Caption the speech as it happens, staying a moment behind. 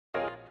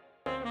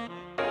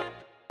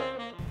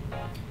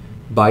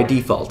By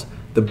default,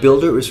 the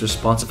builder is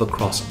responsive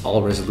across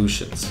all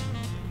resolutions.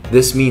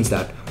 This means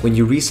that when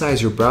you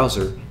resize your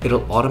browser,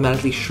 it'll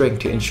automatically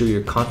shrink to ensure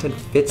your content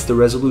fits the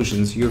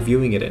resolutions you're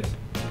viewing it in.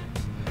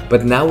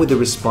 But now with the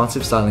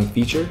responsive styling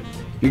feature,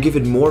 you're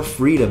given more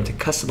freedom to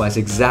customize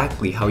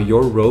exactly how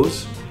your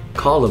rows,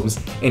 columns,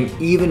 and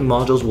even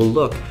modules will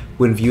look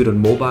when viewed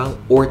on mobile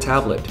or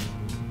tablet.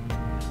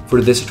 For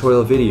this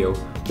tutorial video,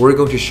 we're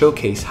going to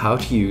showcase how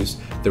to use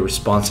the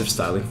responsive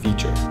styling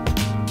feature.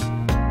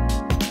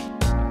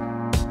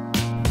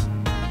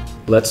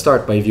 Let's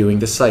start by viewing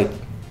the site.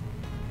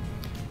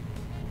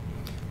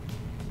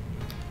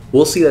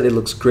 We'll see that it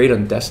looks great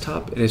on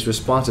desktop and is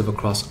responsive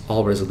across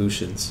all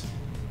resolutions.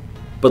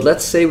 But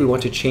let's say we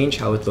want to change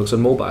how it looks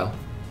on mobile.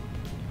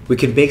 We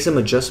can make some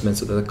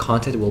adjustments so that the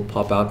content will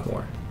pop out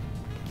more.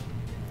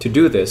 To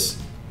do this,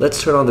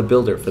 let's turn on the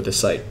builder for the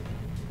site.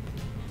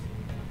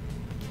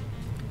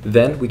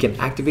 Then we can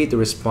activate the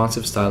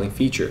responsive styling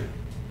feature.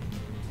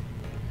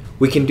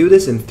 We can do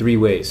this in 3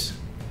 ways.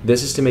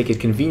 This is to make it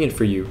convenient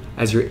for you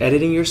as you're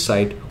editing your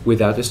site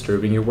without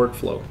disturbing your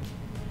workflow.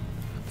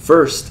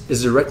 First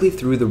is directly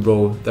through the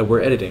row that we're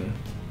editing.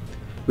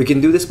 We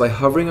can do this by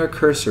hovering our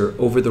cursor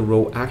over the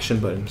row action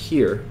button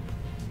here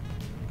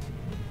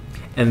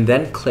and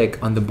then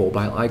click on the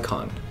mobile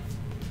icon.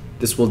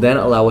 This will then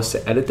allow us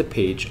to edit the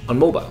page on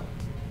mobile.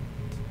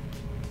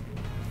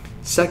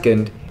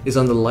 Second is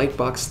on the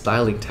Lightbox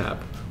Styling tab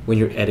when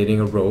you're editing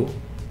a row,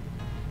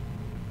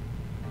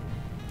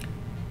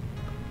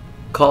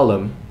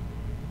 column,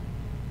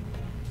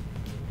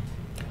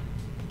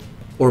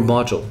 or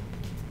module.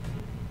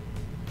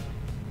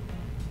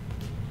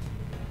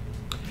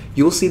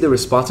 You will see the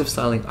responsive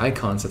styling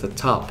icons at the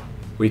top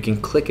where you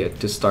can click it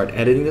to start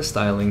editing the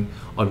styling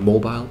on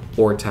mobile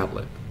or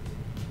tablet.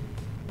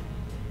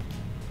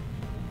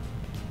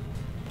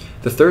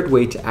 The third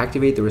way to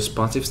activate the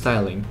responsive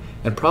styling,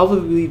 and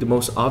probably the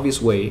most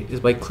obvious way, is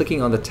by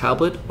clicking on the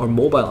tablet or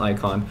mobile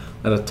icon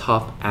on the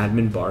top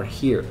admin bar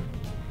here.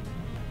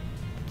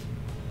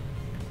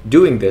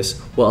 Doing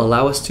this will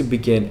allow us to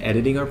begin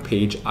editing our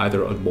page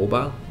either on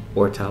mobile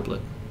or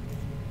tablet.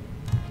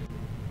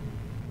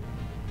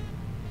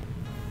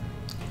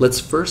 Let's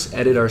first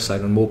edit our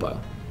site on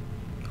mobile.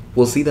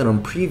 We'll see that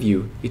on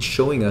preview, it's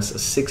showing us a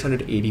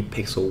 680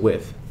 pixel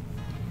width.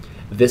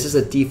 This is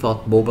a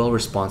default mobile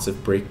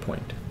responsive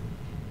breakpoint.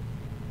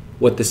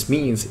 What this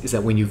means is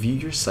that when you view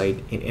your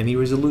site in any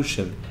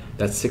resolution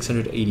that's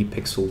 680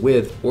 pixel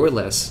width or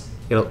less,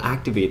 it'll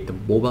activate the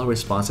mobile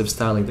responsive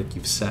styling that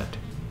you've set.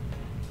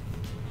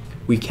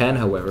 We can,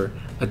 however,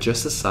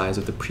 adjust the size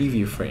of the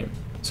preview frame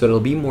so it'll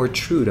be more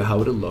true to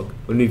how it'll look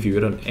when we view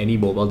it on any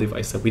mobile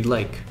device that we'd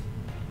like.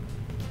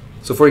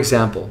 So for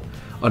example,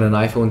 on an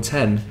iPhone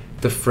X,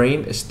 the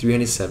frame is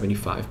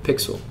 375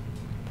 pixel.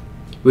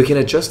 We can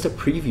adjust the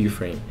preview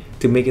frame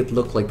to make it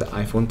look like the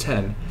iPhone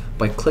X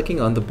by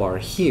clicking on the bar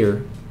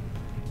here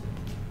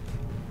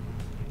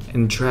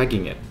and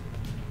dragging it.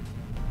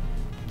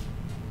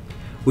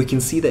 We can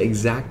see the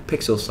exact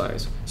pixel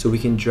size, so we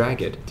can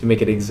drag it to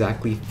make it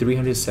exactly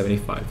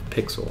 375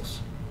 pixels.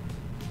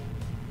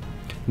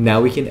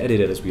 Now we can edit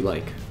it as we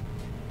like.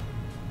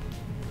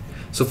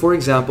 So for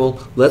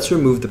example, let's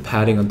remove the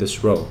padding on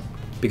this row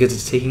because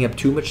it's taking up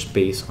too much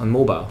space on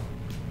mobile.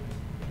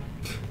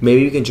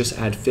 Maybe we can just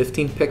add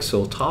 15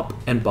 pixel top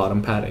and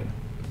bottom padding.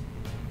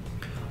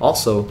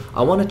 Also,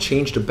 I want to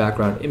change the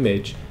background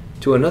image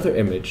to another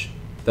image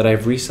that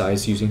I've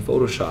resized using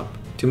Photoshop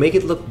to make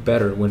it look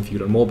better when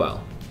viewed on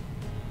mobile.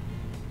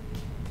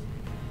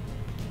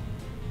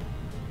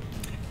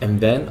 And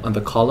then on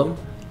the column,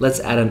 let's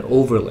add an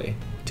overlay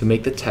to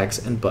make the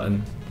text and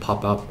button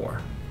pop out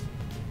more.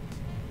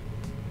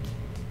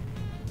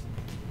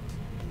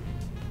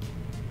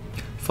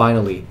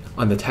 Finally,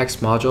 on the text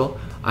module,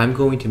 I'm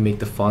going to make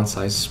the font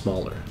size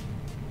smaller.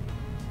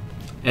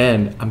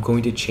 And I'm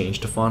going to change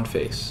the font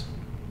face.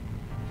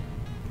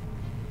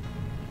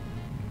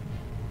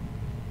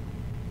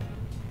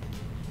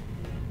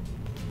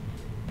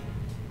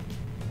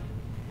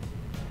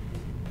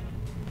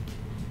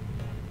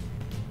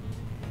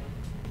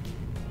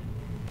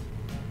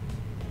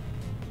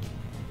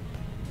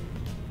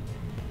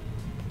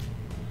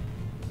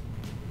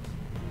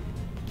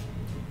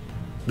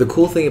 The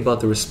cool thing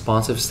about the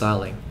responsive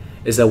styling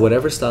is that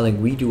whatever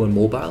styling we do on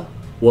mobile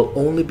will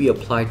only be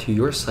applied to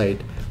your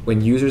site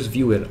when users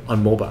view it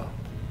on mobile,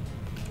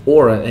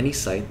 or on any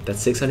site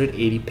that's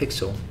 680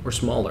 pixel or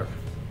smaller.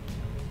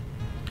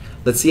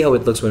 Let's see how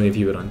it looks when we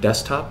view it on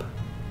desktop,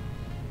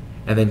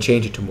 and then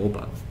change it to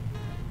mobile.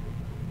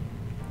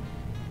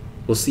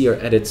 We'll see our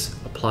edits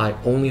apply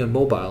only on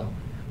mobile,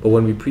 but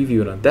when we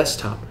preview it on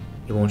desktop,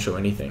 it won't show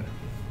anything.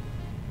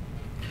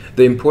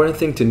 The important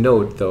thing to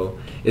note, though,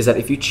 is that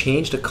if you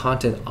change the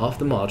content of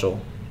the module,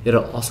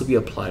 it'll also be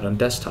applied on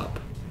desktop.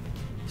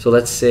 So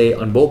let's say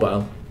on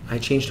mobile, I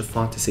change the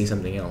font to say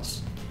something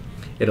else.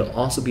 It'll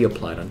also be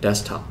applied on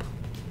desktop.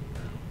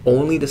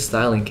 Only the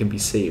styling can be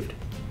saved,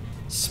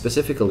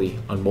 specifically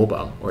on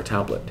mobile or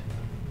tablet.